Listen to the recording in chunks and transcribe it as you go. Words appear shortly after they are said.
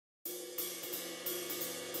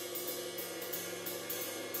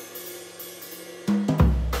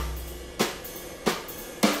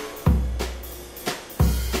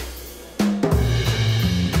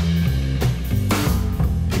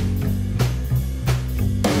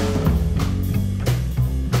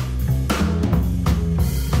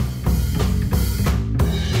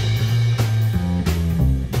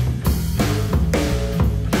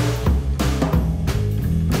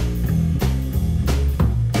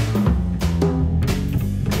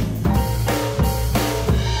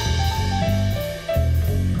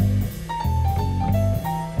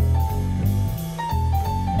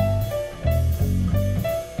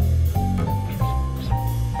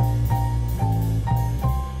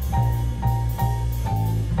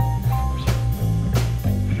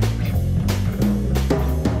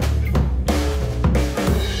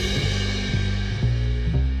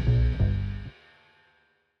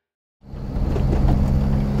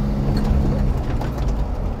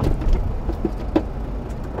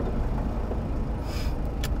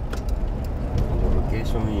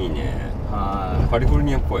カリフォル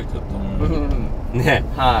ニアっぽいちょっとね。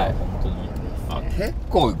はい、本当に。あ、結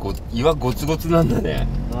構岩ゴツゴツなんだね。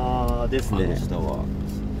ああですね。下は。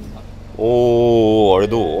おお、あれ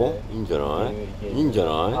どう？いいんじゃない？いいんじゃ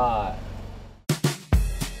ない？はい。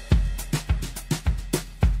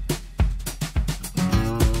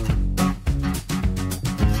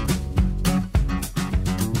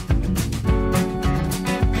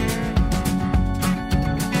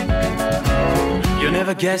You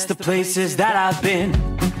never guess the places that I've been.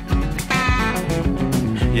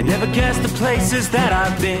 You never guess the places that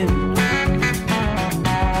I've been.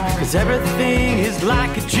 Cause everything is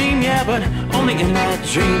like a dream, yeah, but only in that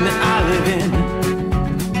dream that I live in.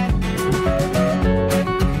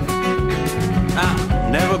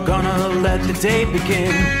 I'm never gonna let the day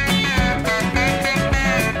begin.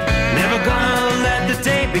 Never gonna let the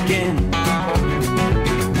day begin.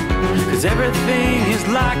 Cause everything is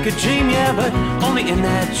like a dream, yeah, but only in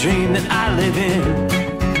that dream that I live in.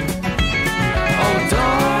 Oh,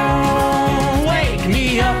 don't wake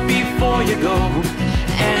me up before you go,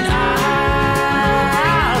 and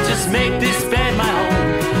I'll just make this bed my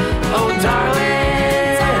home. Oh,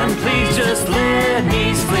 darling, please just let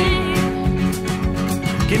me sleep.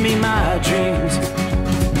 Give me my dreams.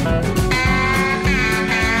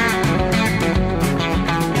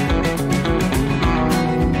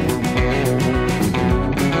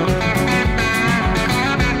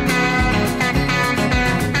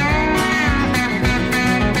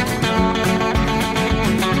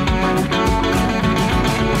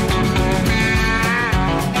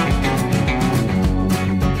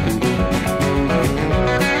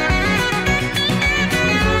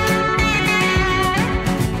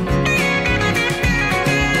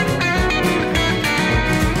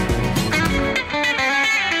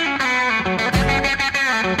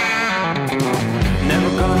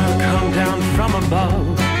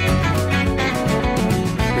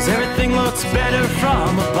 Better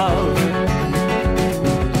from above.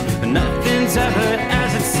 Nothing's ever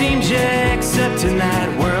as it seems, yeah, except in that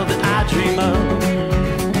world that I dream of.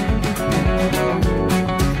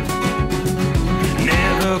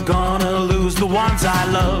 Never gonna lose the ones I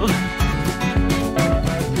love.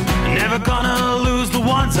 Never gonna lose the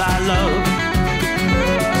ones I love.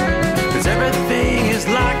 Cause everything is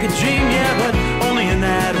like a dream, yeah, but only in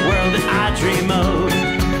that world that I dream of.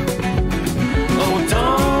 Oh,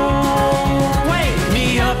 don't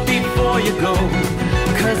before you go,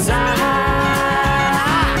 cause I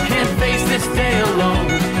can't face this day alone.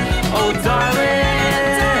 Oh,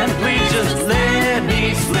 darling, please just let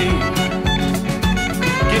me sleep.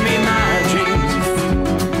 Give me my dreams.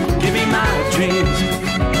 Give me my dreams.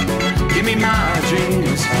 Give me my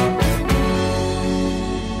dreams.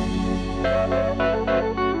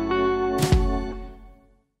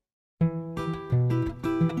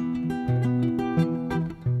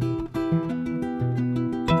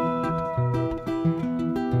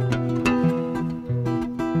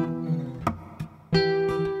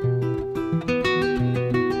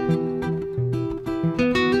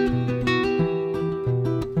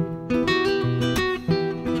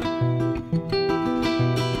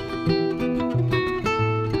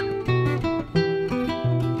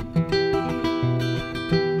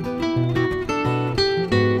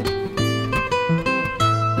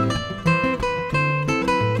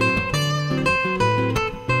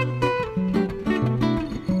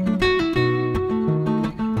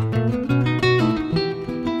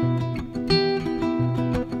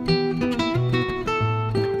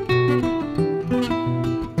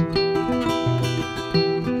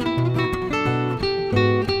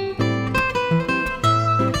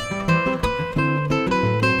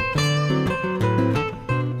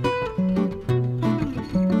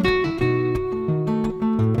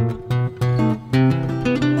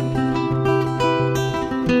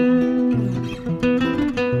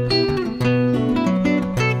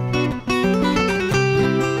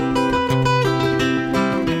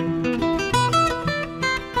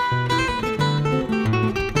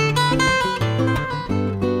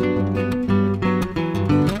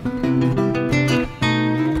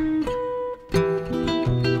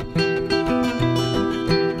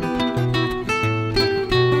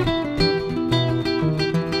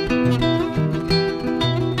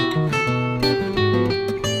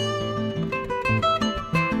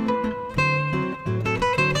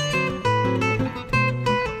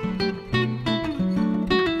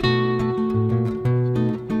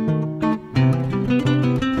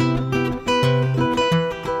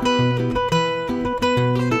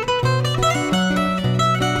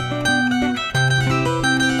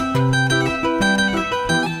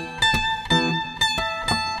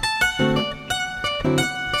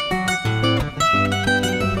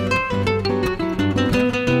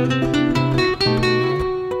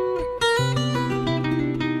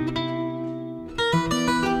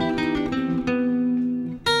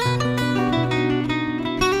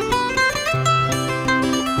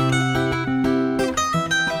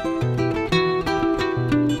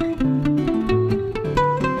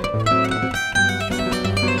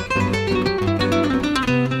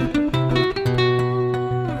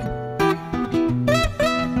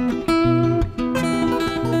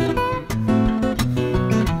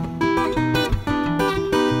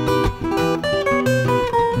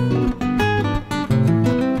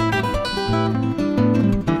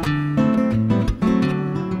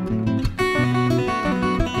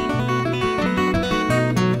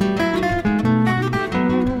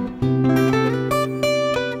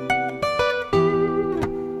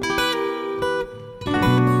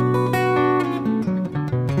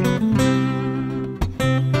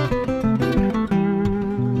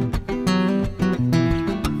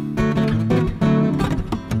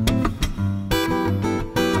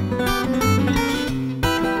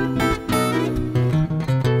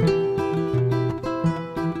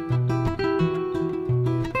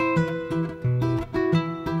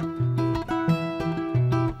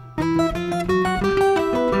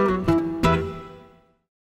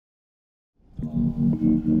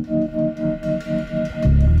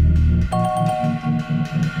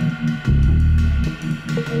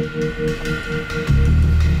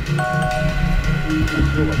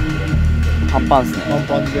 パンパンですね。パン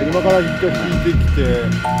パンで今から一回引いてきて、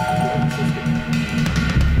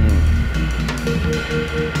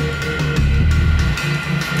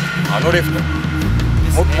あのレフトも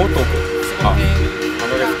っと奥、あのレ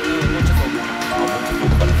フトもうちょっと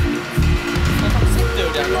奥から多分セットよ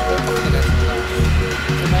りコンパクトなやつとか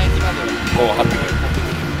手前にまでこう張ってくる。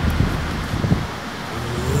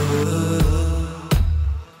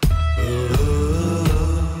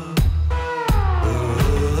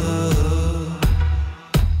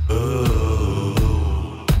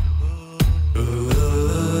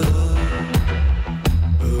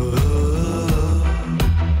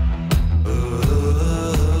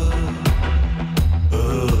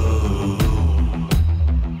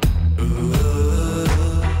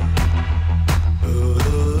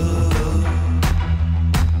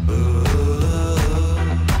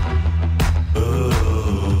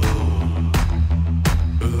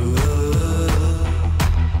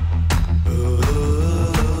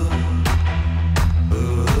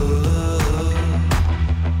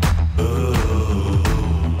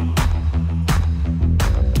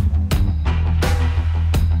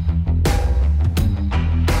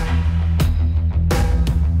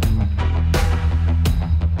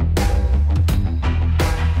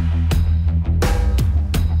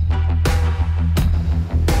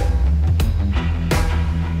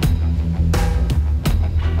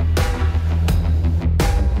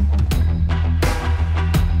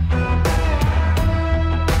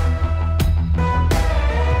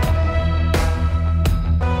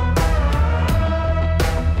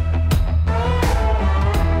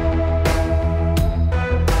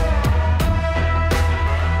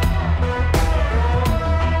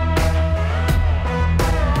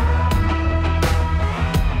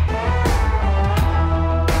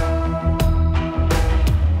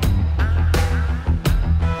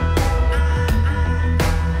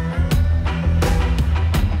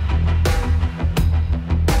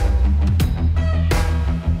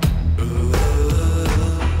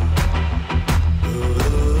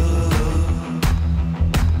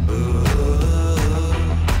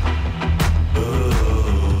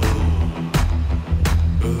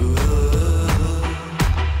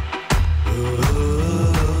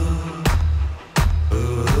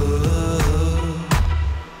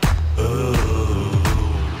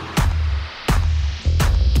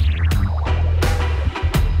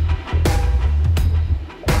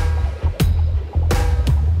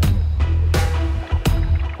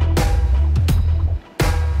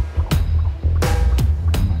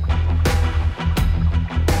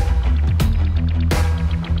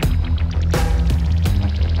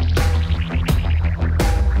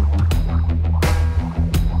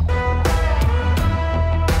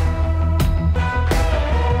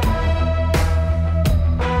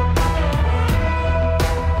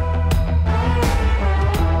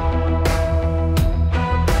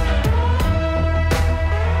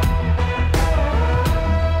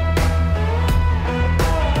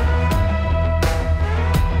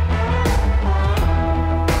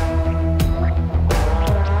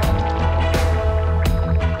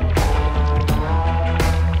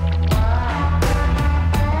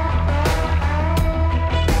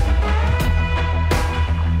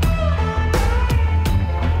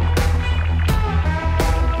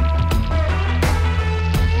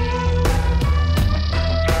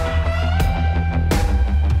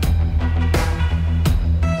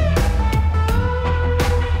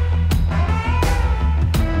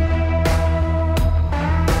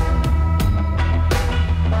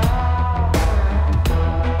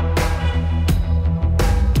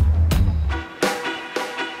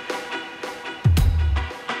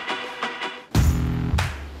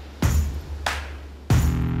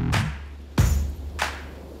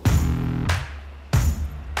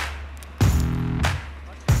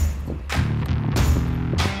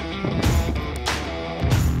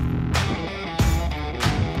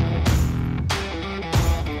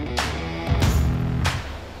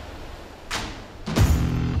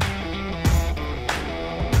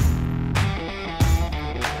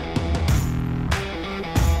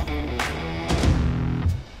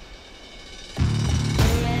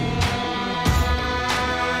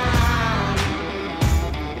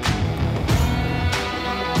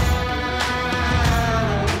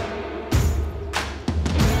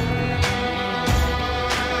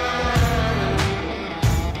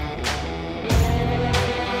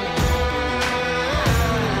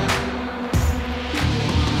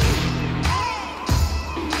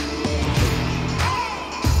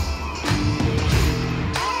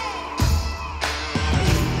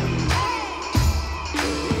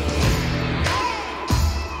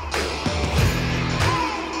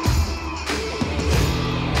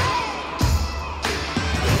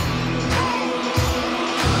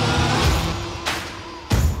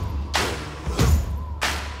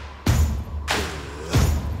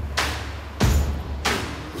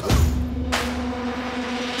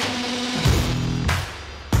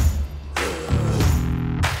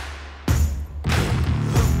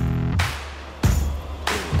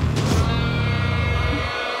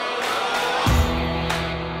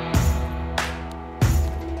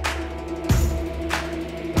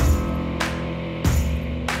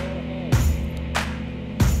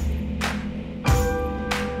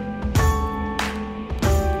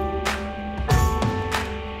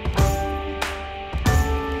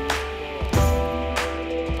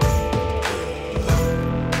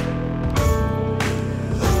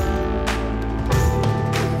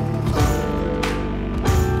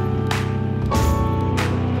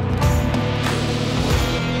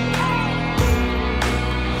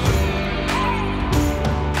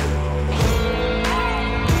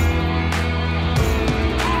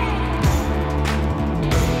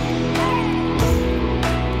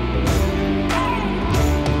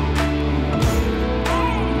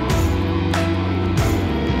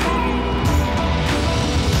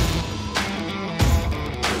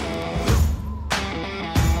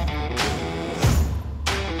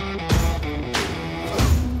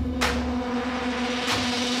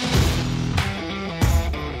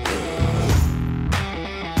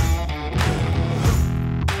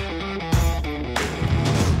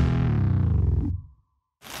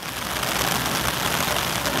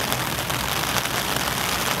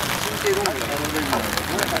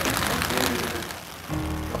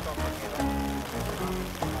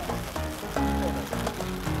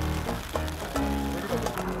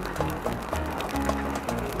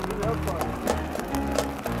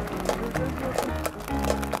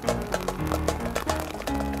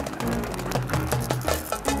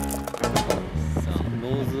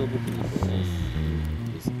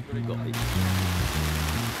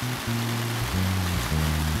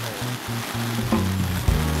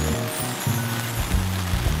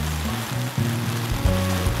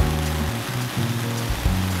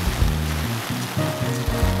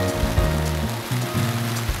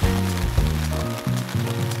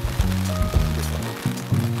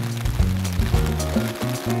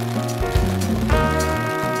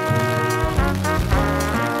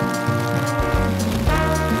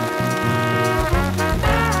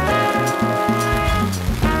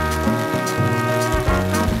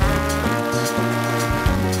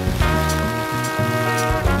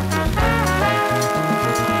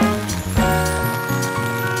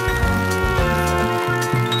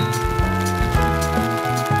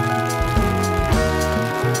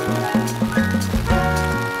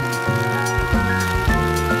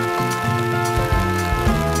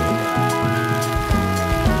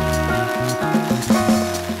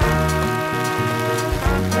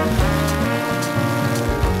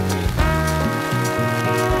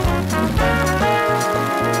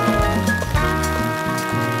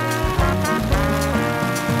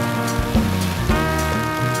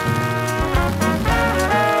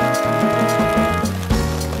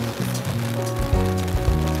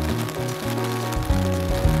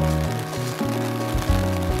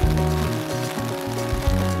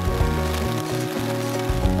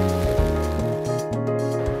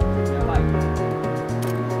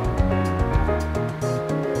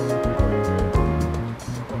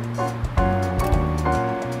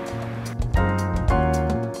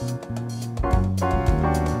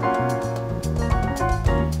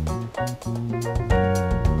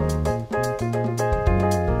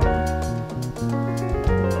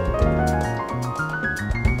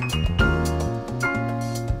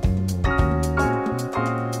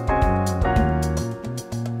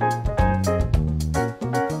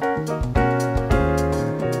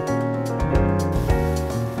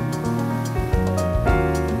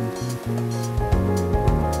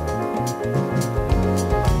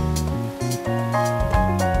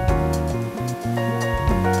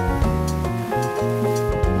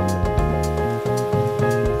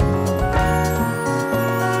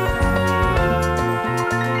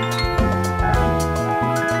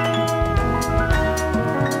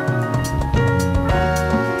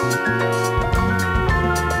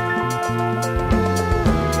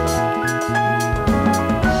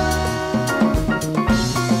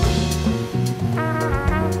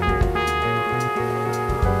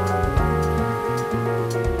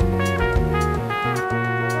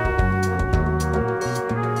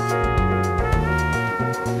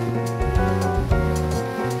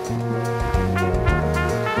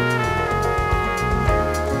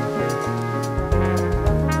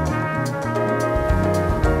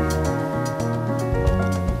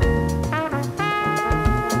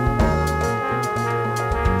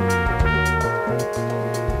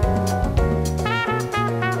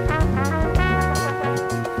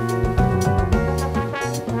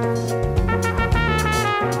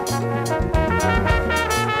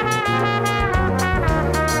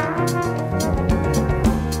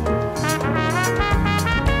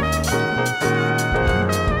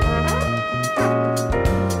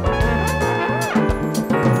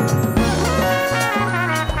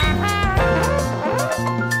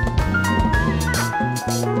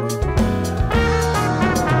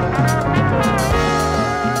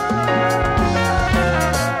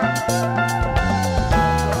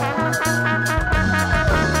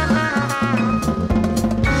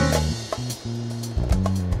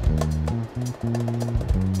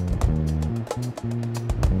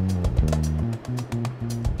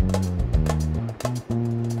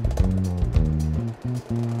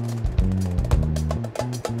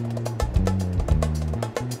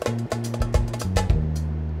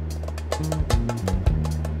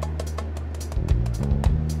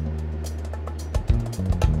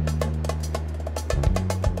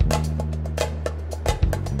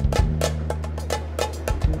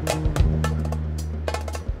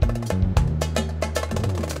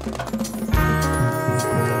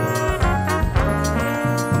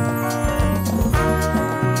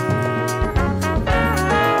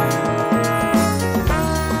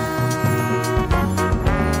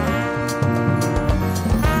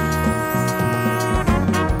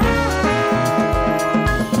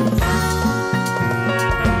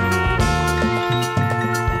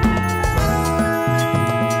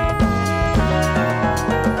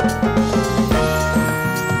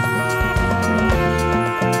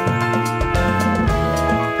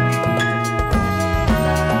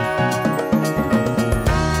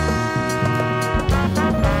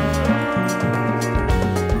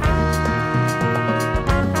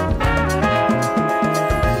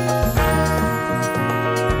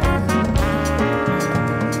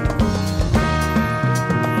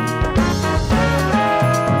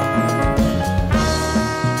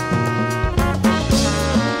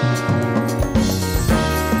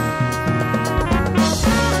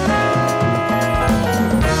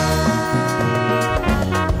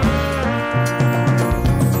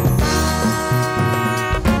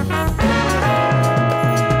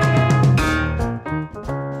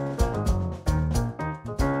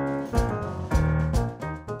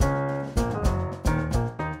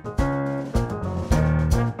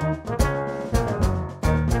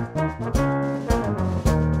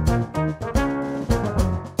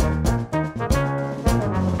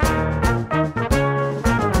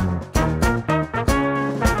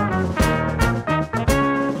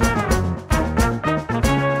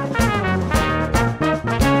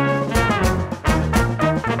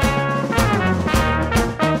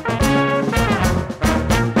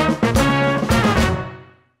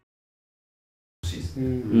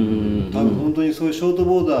いうショート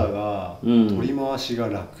ボーダーが取り回しが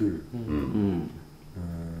楽、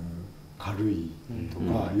軽いと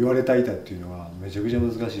か言われた板っていうのはめちゃくちゃ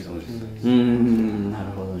難しいかもしれないです。な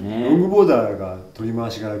るほどね。ロングボーダーが取り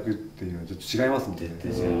回しが楽っていうのはちょっと違いますもんね。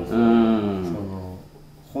その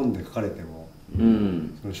本で書かれても、そ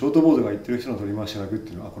のショートボードが言ってる人の取り回しが楽っ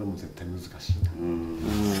ていうのはこれも絶対難しいな。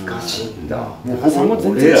難しいんだ。もうほぼ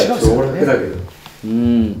全然違うっすよね。だけど。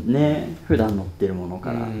ね、普段乗ってるもの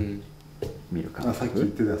から見るか。さっき言っ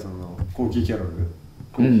てたそのコーキーキャロル、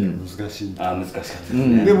コーキーが難しい。難しかったです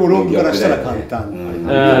ね。でもロングからしたら簡単。取り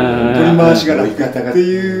回しが楽って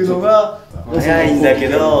いうのが早いんだけ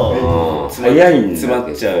ど早いんだ詰ま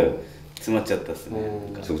っちゃったっすね。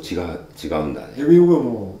そう違うんだね。逆に僕は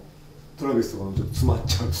もうトラビスとかもちょっと詰まっ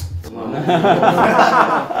ちゃうんです。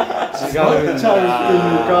違うんちゃうってい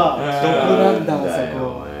うか、どこなんだそ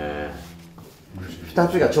こ。2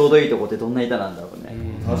つがちょうどいいとこってどんな板なんだろうね。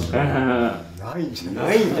確かにないんじゃ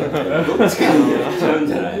ない。どっちかにやっちゃうん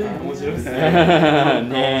じゃない。面白いですね。ね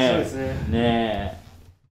え。ね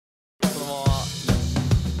え。そのまま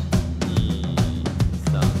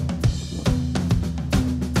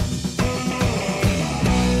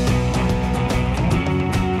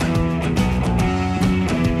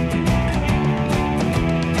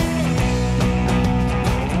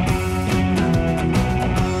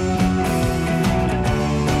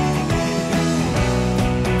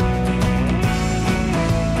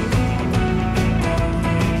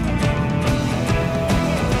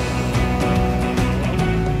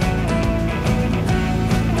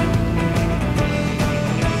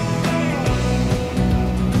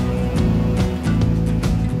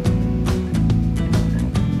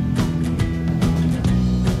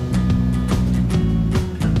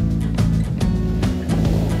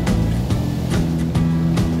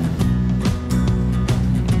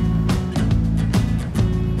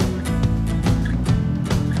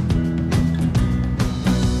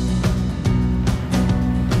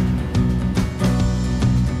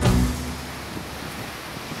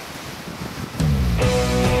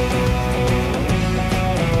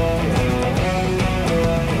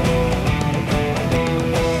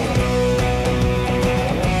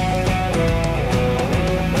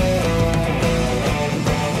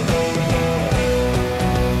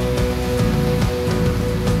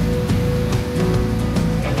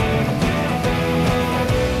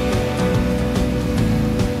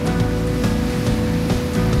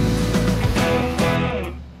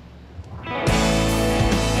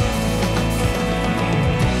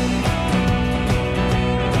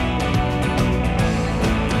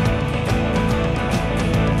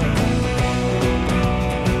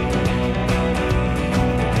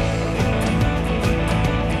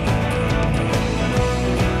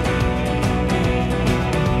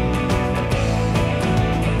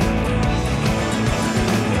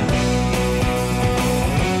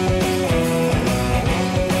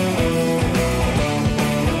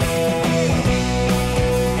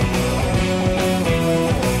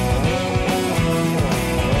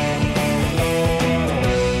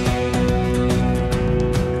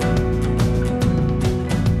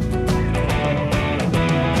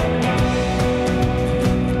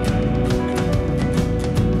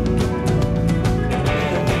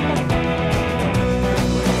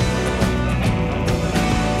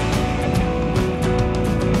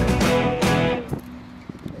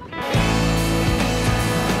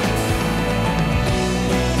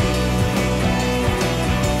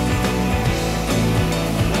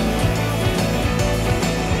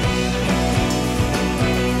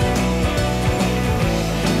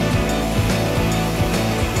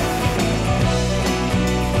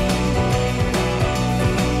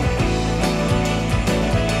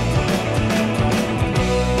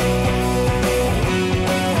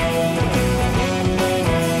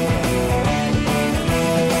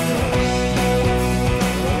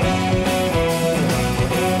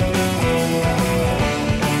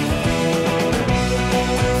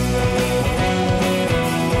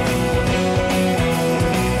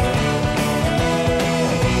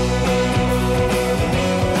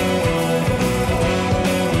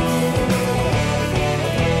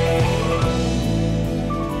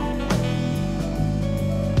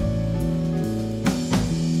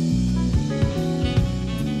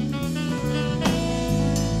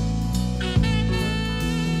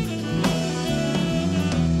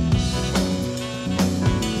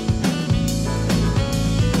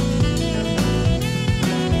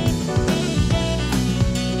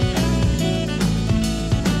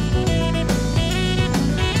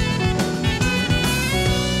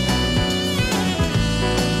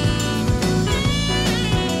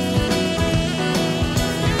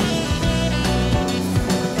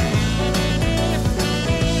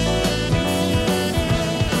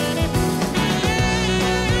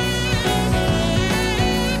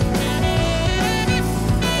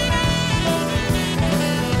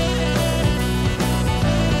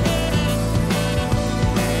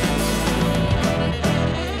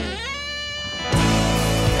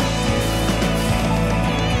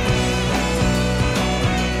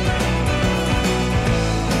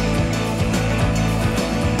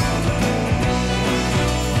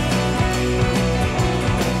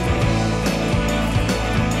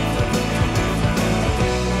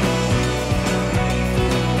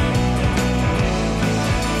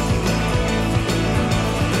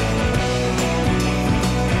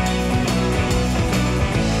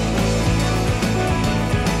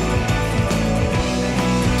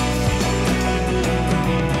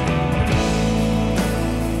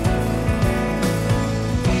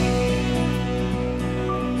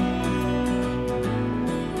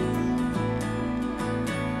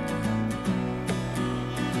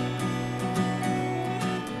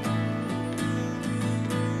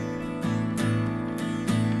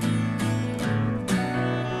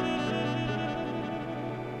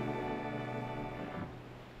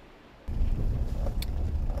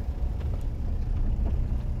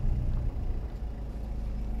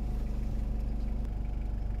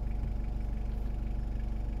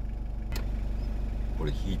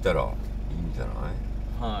たらいいんじゃない？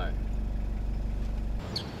はい。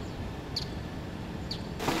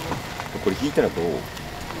これ引いたらどう？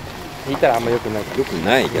引いたらあんま良くない。よく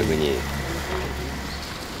ない逆に。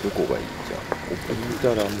どこがいいじゃん。引い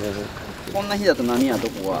たらもう。こんな日だと何やど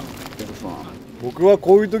こがそうなの？僕は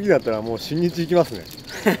こういう時だったらもう新日行きますね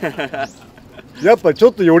やっぱちょ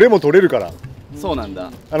っとよれも取れるから。そうなんだ。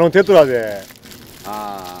テトラで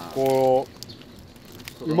あこ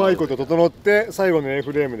ううまいこと整って最後の A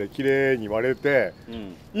フレームで綺麗に割れて、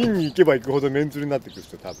インに行けば行くほどメンツルになっていくんで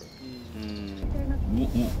すよ多分。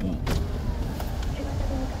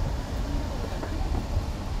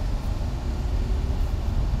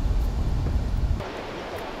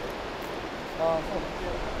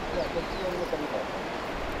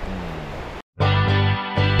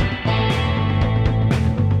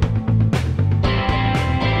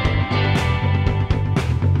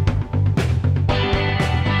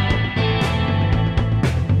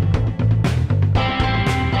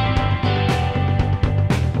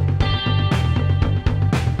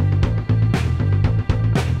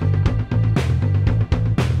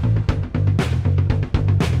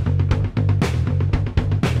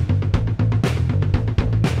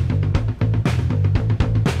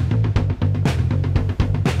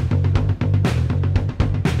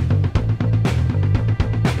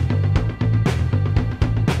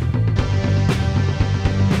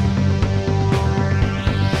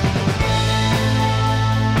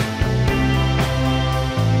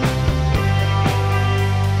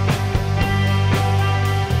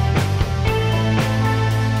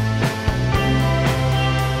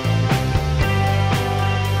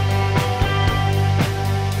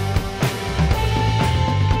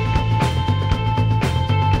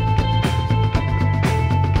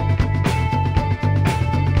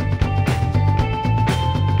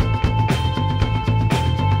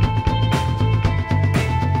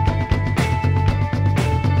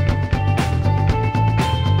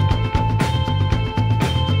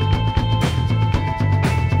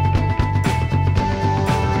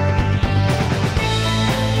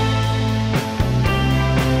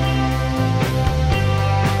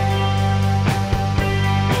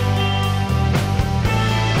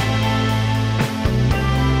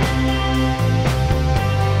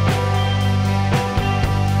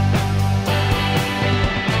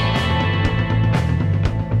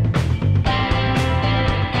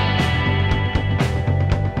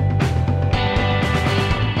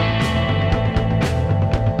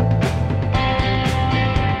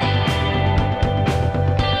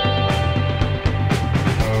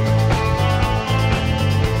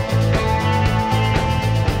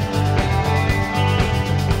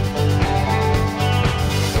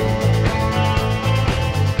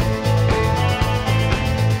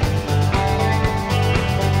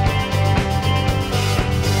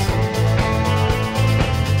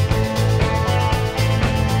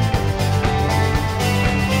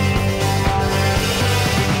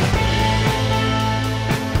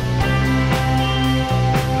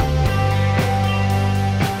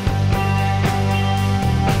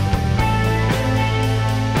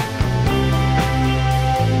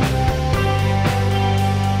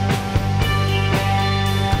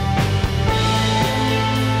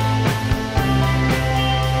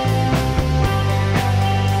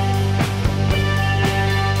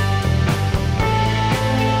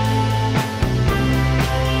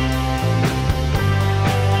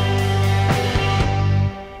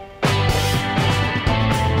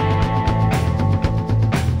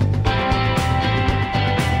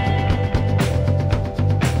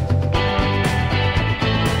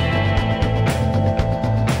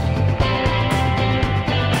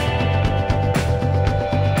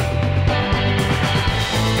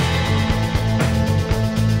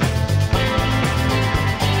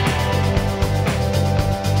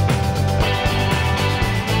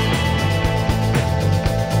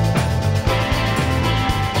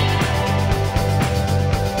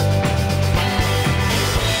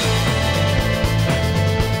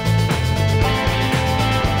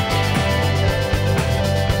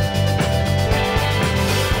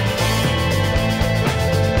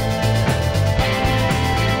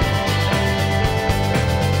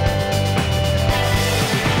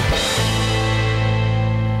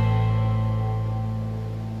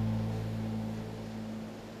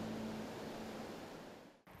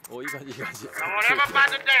おいい感じいい感じ。 Now, whatever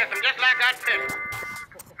about the dance, I'm just like I said.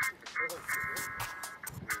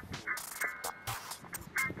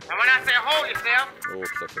 And when I say hold yourself, おお来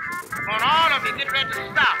た来た来た。 I want all of you get ready to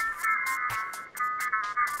stop.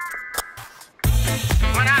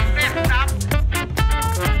 When I say stop,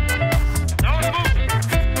 don't move.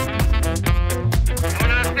 And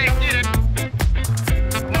when I say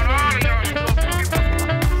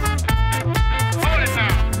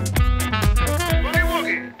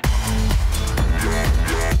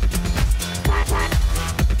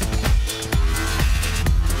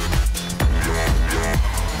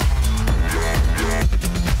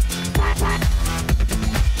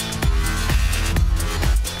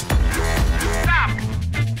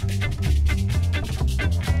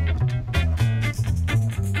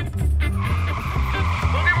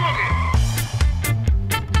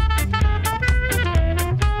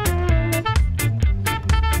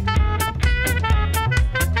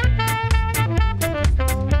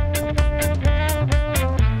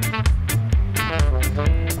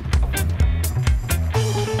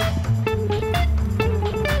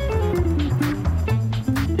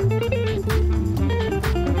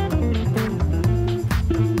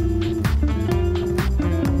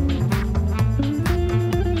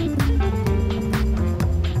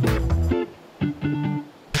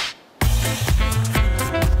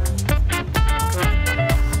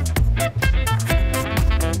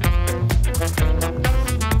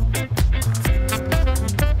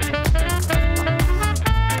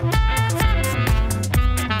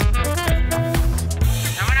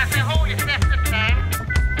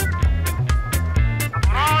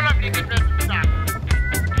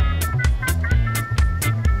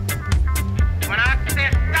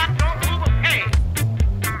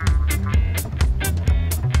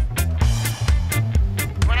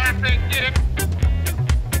say get it,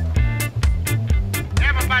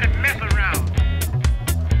 everybody mess around.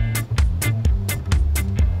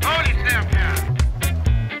 Hold yourself now.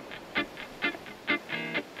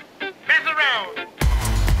 Mess around.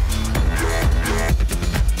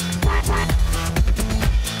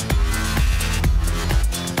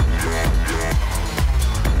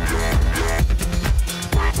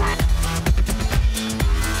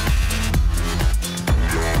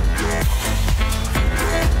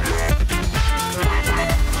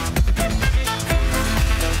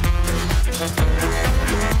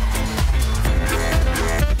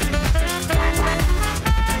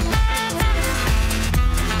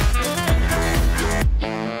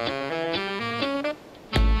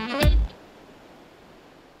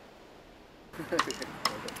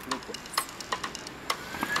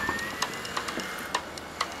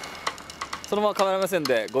そのままカメラ目線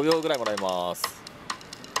で5秒ぐらいもらいます。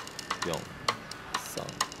4、3、2、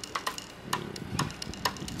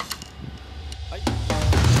1。はい。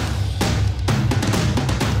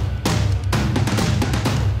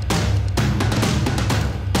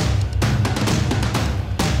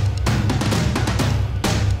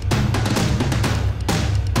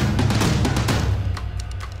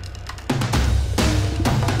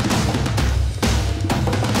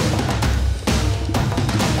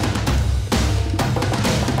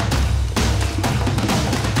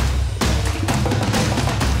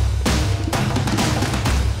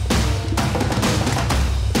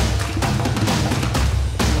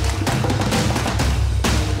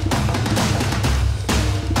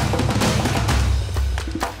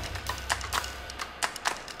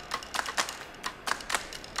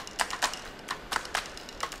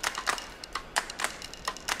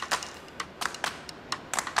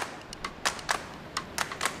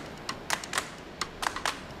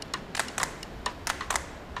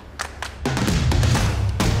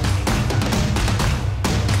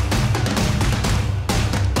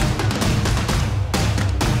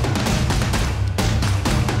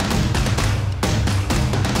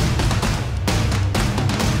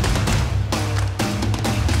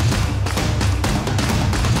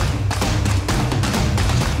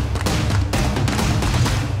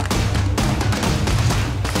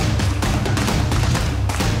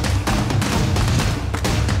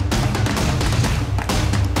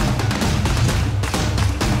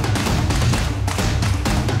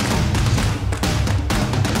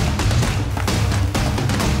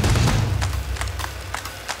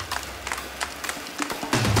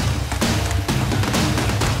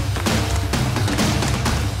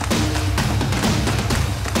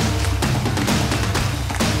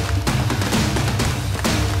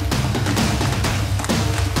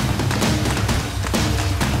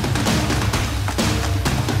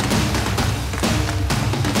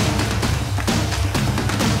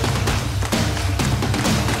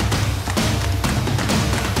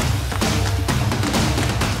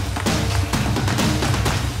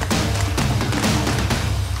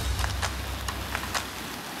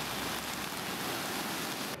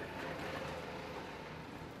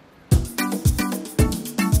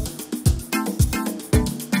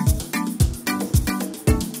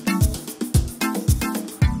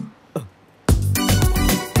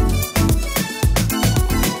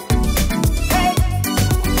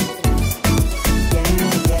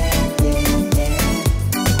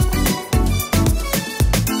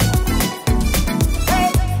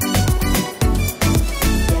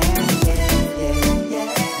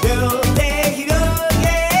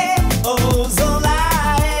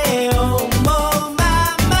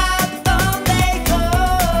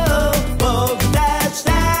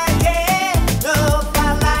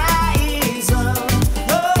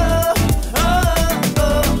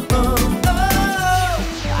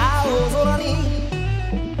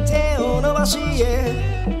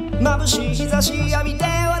眩しい日差し浴びて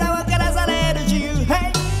笑わからされる自由、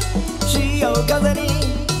hey! 潮風に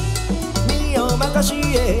身を任し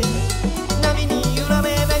波に揺ら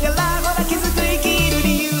めながらほら気づく生きる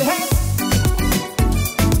理由、hey!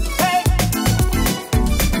 Hey!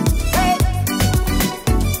 Hey!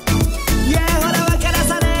 Yeah! ほらわから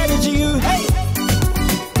される自由、hey!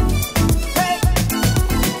 Hey!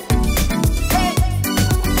 Hey!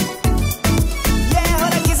 Yeah! ほ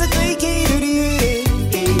ら気づく生きる理由、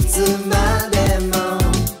いつまでも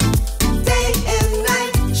Day and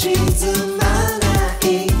night 沈まない、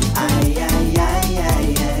あいあいあいあ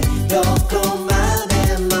いあい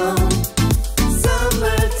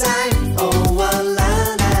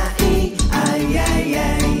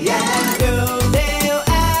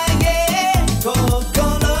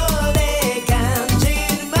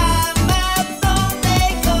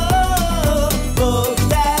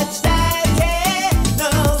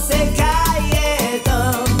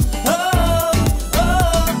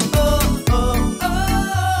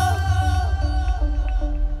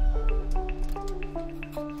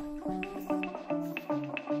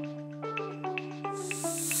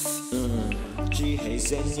地平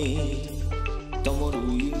線に灯る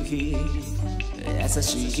夕日優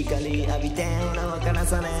しい光浴びて俺はから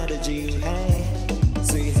される自由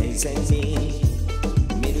水平線に